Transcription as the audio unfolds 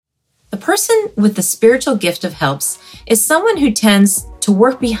person with the spiritual gift of helps is someone who tends to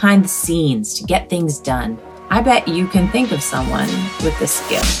work behind the scenes to get things done. I bet you can think of someone with this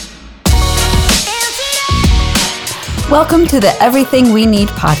gift. Welcome to the Everything We Need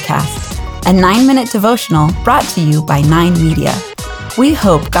podcast, a 9-minute devotional brought to you by 9 Media. We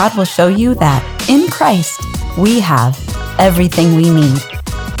hope God will show you that in Christ, we have everything we need.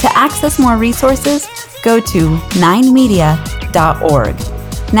 To access more resources, go to 9media.org.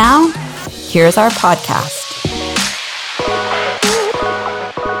 Now, here's our podcast.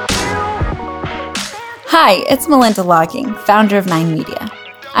 Hi, it's Melinda Logging, founder of 9 Media.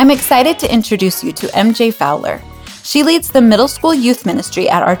 I'm excited to introduce you to MJ Fowler. She leads the middle school youth ministry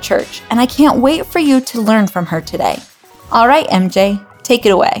at our church, and I can't wait for you to learn from her today. All right, MJ, take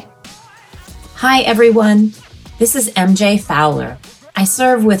it away. Hi, everyone. This is MJ Fowler. I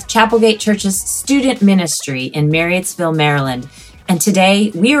serve with Chapelgate Church's student ministry in Marriottsville, Maryland, and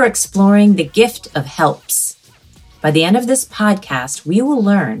today we are exploring the gift of helps. By the end of this podcast, we will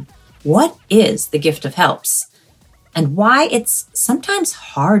learn what is the gift of helps and why it's sometimes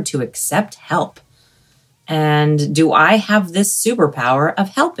hard to accept help. And do I have this superpower of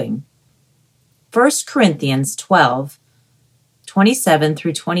helping? 1 Corinthians 12, 27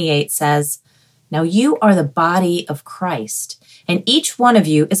 through 28 says, "Now you are the body of Christ, and each one of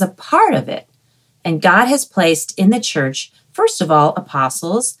you is a part of it. And God has placed in the church, first of all,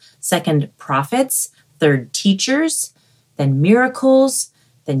 apostles, second, prophets, third, teachers, then miracles,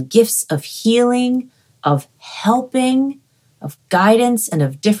 then gifts of healing, of helping, of guidance, and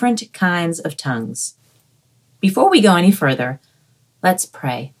of different kinds of tongues." Before we go any further, let's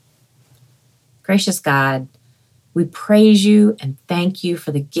pray. Gracious God, we praise you and thank you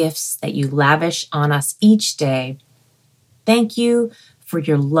for the gifts that you lavish on us each day. Thank you for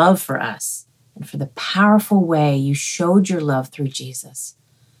your love for us and for the powerful way you showed your love through Jesus.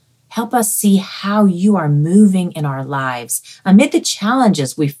 Help us see how you are moving in our lives amid the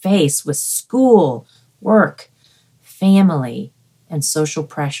challenges we face with school, work, family, and social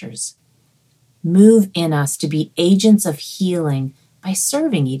pressures. Move in us to be agents of healing by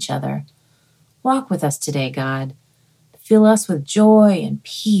serving each other. Walk with us today, God. Fill us with joy and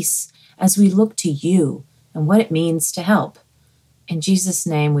peace as we look to you and what it means to help. In Jesus'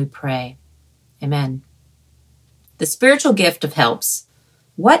 name we pray. Amen. The spiritual gift of helps.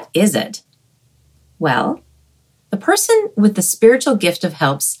 What is it? Well, the person with the spiritual gift of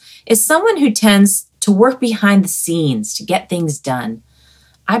helps is someone who tends to work behind the scenes to get things done.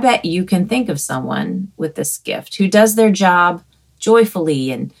 I bet you can think of someone with this gift who does their job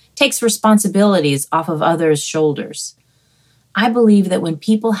joyfully and takes responsibilities off of others' shoulders. I believe that when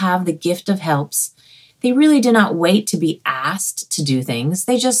people have the gift of helps, they really do not wait to be asked to do things.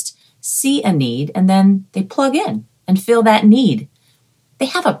 They just see a need and then they plug in and fill that need. They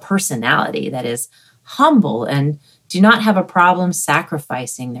have a personality that is humble and do not have a problem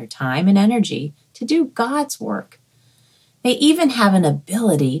sacrificing their time and energy to do God's work. They even have an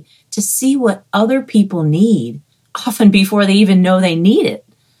ability to see what other people need, often before they even know they need it.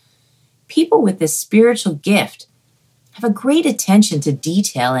 People with this spiritual gift have a great attention to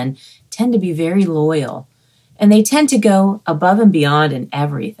detail and tend to be very loyal, and they tend to go above and beyond in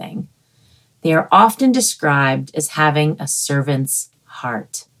everything. They are often described as having a servant's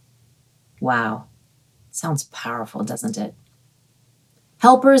heart. Wow, sounds powerful, doesn't it?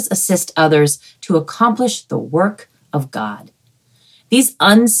 Helpers assist others to accomplish the work of God. These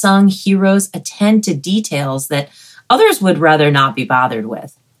unsung heroes attend to details that others would rather not be bothered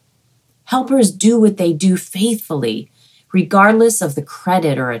with. Helpers do what they do faithfully, regardless of the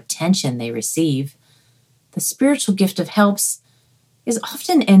credit or attention they receive. The spiritual gift of helps is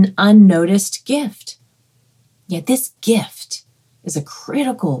often an unnoticed gift. Yet this gift is a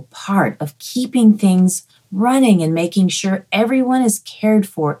critical part of keeping things running and making sure everyone is cared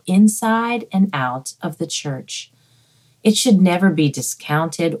for inside and out of the church. It should never be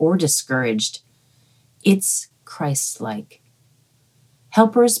discounted or discouraged. It's Christ-like.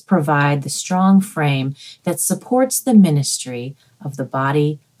 Helpers provide the strong frame that supports the ministry of the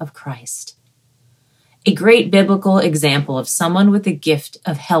body of Christ. A great biblical example of someone with the gift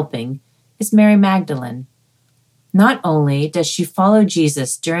of helping is Mary Magdalene. Not only does she follow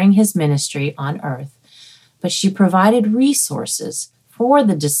Jesus during his ministry on earth, but she provided resources for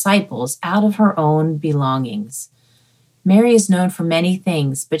the disciples out of her own belongings. Mary is known for many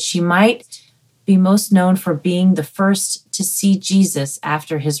things, but she might be most known for being the first to see Jesus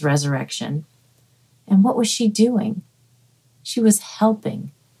after his resurrection. And what was she doing? She was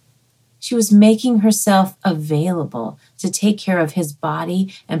helping. She was making herself available to take care of his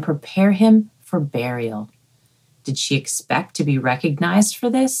body and prepare him for burial. Did she expect to be recognized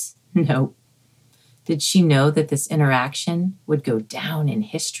for this? Nope. Did she know that this interaction would go down in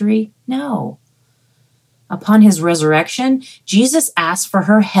history? No. Upon his resurrection, Jesus asked for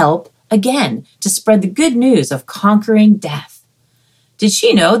her help again to spread the good news of conquering death. Did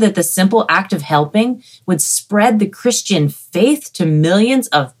she know that the simple act of helping would spread the Christian faith to millions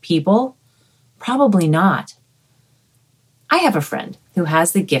of people? Probably not. I have a friend who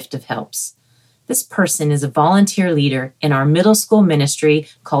has the gift of helps. This person is a volunteer leader in our middle school ministry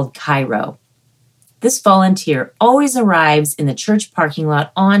called Cairo. This volunteer always arrives in the church parking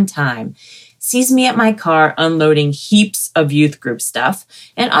lot on time, sees me at my car unloading heaps of youth group stuff,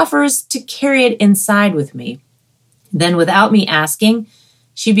 and offers to carry it inside with me. Then, without me asking,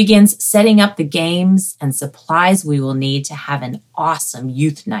 she begins setting up the games and supplies we will need to have an awesome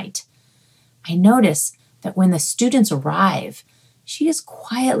youth night. I notice that when the students arrive, she is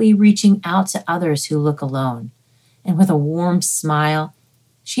quietly reaching out to others who look alone, and with a warm smile,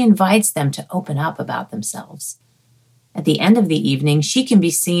 she invites them to open up about themselves. At the end of the evening, she can be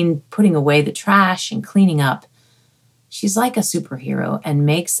seen putting away the trash and cleaning up. She's like a superhero and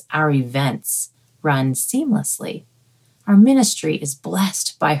makes our events run seamlessly. Our ministry is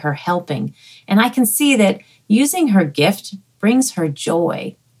blessed by her helping, and I can see that using her gift brings her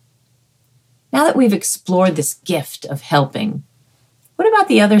joy. Now that we've explored this gift of helping, what about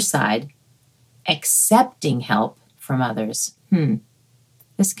the other side? Accepting help from others.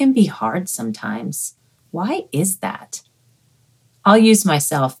 This can be hard sometimes. Why is that? I'll use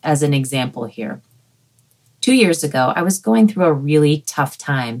myself as an example here. 2 years ago, I was going through a really tough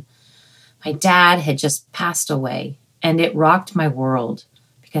time. My dad had just passed away, and it rocked my world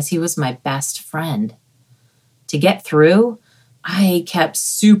because he was my best friend. To get through, I kept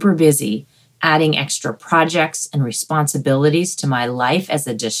super busy, adding extra projects and responsibilities to my life as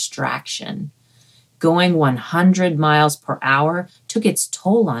a distraction. Going 100 miles per hour took its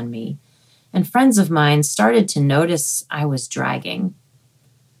toll on me, and friends of mine started to notice I was dragging.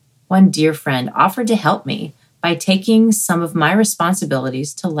 One dear friend offered to help me by taking some of my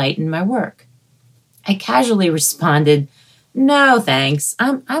responsibilities to lighten my work. I casually responded, "No, thanks,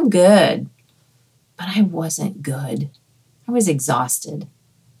 I'm good." But I wasn't good. I was exhausted.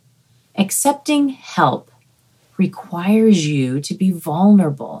 Accepting help requires you to be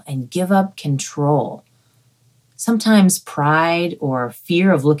vulnerable and give up control. Sometimes pride or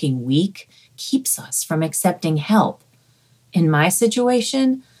fear of looking weak keeps us from accepting help. In my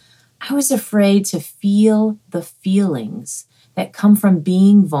situation, I was afraid to feel the feelings that come from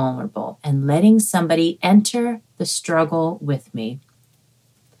being vulnerable and letting somebody enter the struggle with me.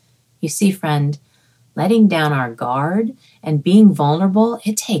 You see, friend, letting down our guard and being vulnerable,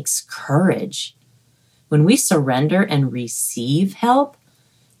 it takes courage. When we surrender and receive help,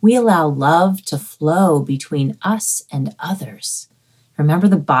 we allow love to flow between us and others. Remember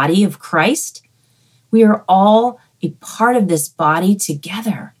the body of Christ? We are all a part of this body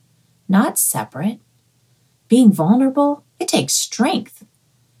together, not separate. Being vulnerable, it takes strength.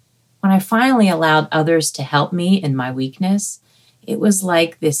 When I finally allowed others to help me in my weakness, it was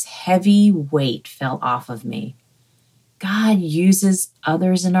like this heavy weight fell off of me. God uses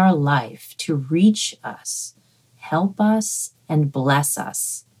others in our life to reach us, help us, and bless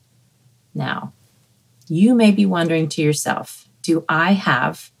us. Now, you may be wondering to yourself, do I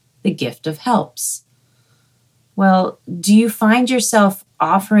have the gift of helps? Well, do you find yourself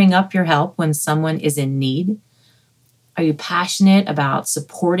offering up your help when someone is in need? Are you passionate about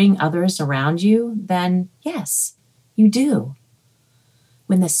supporting others around you? Then yes, you do.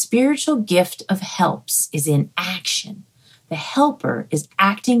 When the spiritual gift of helps is in action, the helper is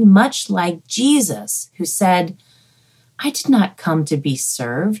acting much like Jesus, who said, "I did not come to be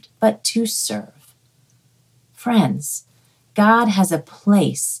served, but to serve." Friends, God has a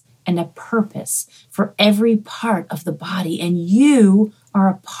place and a purpose for every part of the body, and you are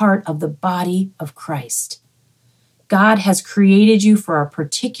a part of the body of Christ. God has created you for a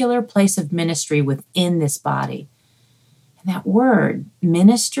particular place of ministry within this body. And that word,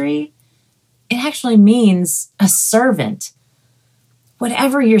 ministry, it actually means a servant.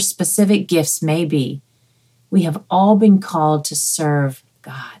 Whatever your specific gifts may be, we have all been called to serve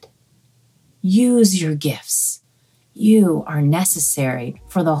God. Use your gifts. You are necessary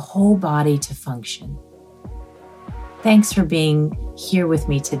for the whole body to function. Thanks for being here with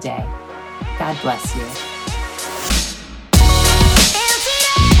me today. God bless you.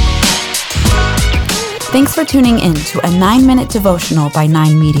 Thanks for tuning in to a 9-minute devotional by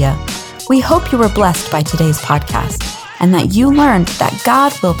 9 Media. We hope you were blessed by today's podcast and that you learned that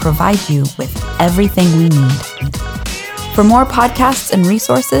God will provide you with everything we need. For more podcasts and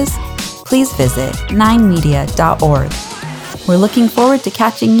resources, please visit 9media.org, We're looking forward to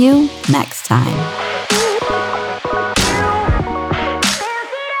catching you next time.